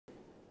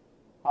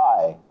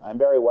Hi, I'm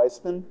Barry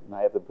Weissman, and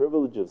I have the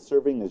privilege of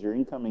serving as your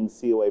incoming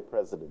COA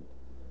president.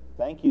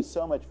 Thank you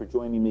so much for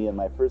joining me in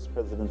my first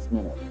President's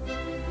Minute.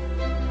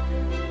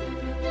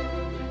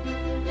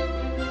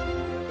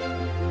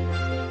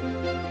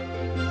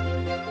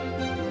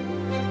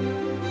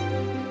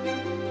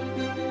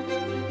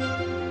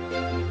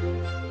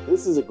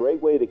 This is a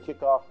great way to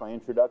kick off my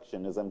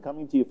introduction as I'm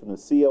coming to you from the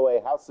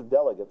COA House of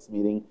Delegates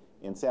meeting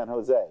in San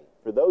Jose.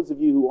 For those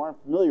of you who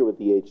aren't familiar with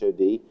the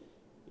HOD,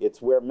 it's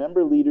where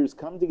member leaders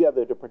come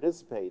together to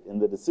participate in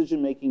the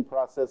decision-making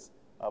process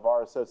of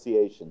our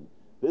association.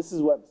 This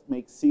is what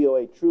makes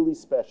COA truly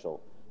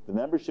special. The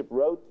membership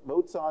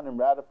votes on and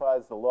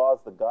ratifies the laws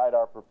that guide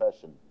our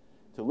profession.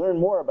 To learn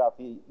more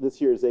about this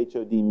year's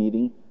HOD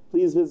meeting,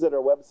 please visit our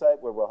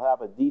website where we'll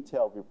have a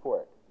detailed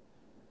report.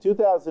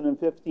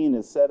 2015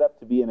 is set up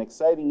to be an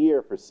exciting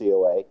year for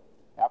COA.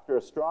 After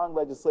a strong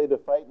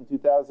legislative fight in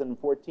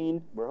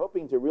 2014, we're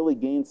hoping to really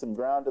gain some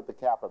ground at the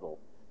Capitol.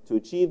 To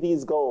achieve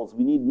these goals,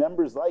 we need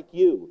members like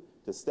you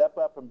to step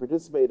up and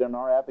participate in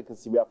our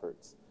advocacy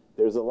efforts.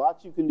 There's a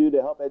lot you can do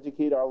to help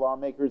educate our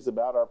lawmakers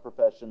about our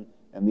profession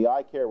and the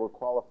eye care we're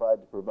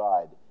qualified to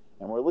provide.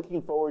 And we're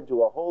looking forward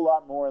to a whole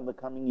lot more in the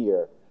coming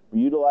year.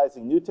 We're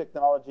utilizing new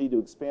technology to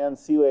expand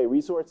COA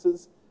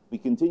resources. We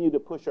continue to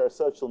push our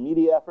social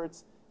media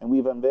efforts, and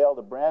we've unveiled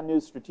a brand new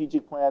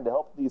strategic plan to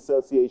help the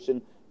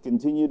association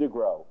continue to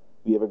grow.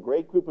 We have a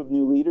great group of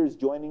new leaders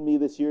joining me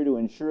this year to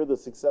ensure the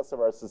success of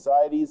our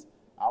societies,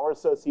 our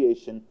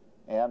association,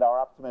 and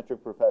our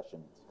optometric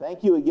profession.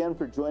 Thank you again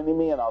for joining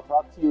me, and I'll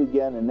talk to you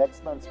again in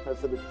next month's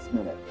President's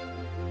Minute.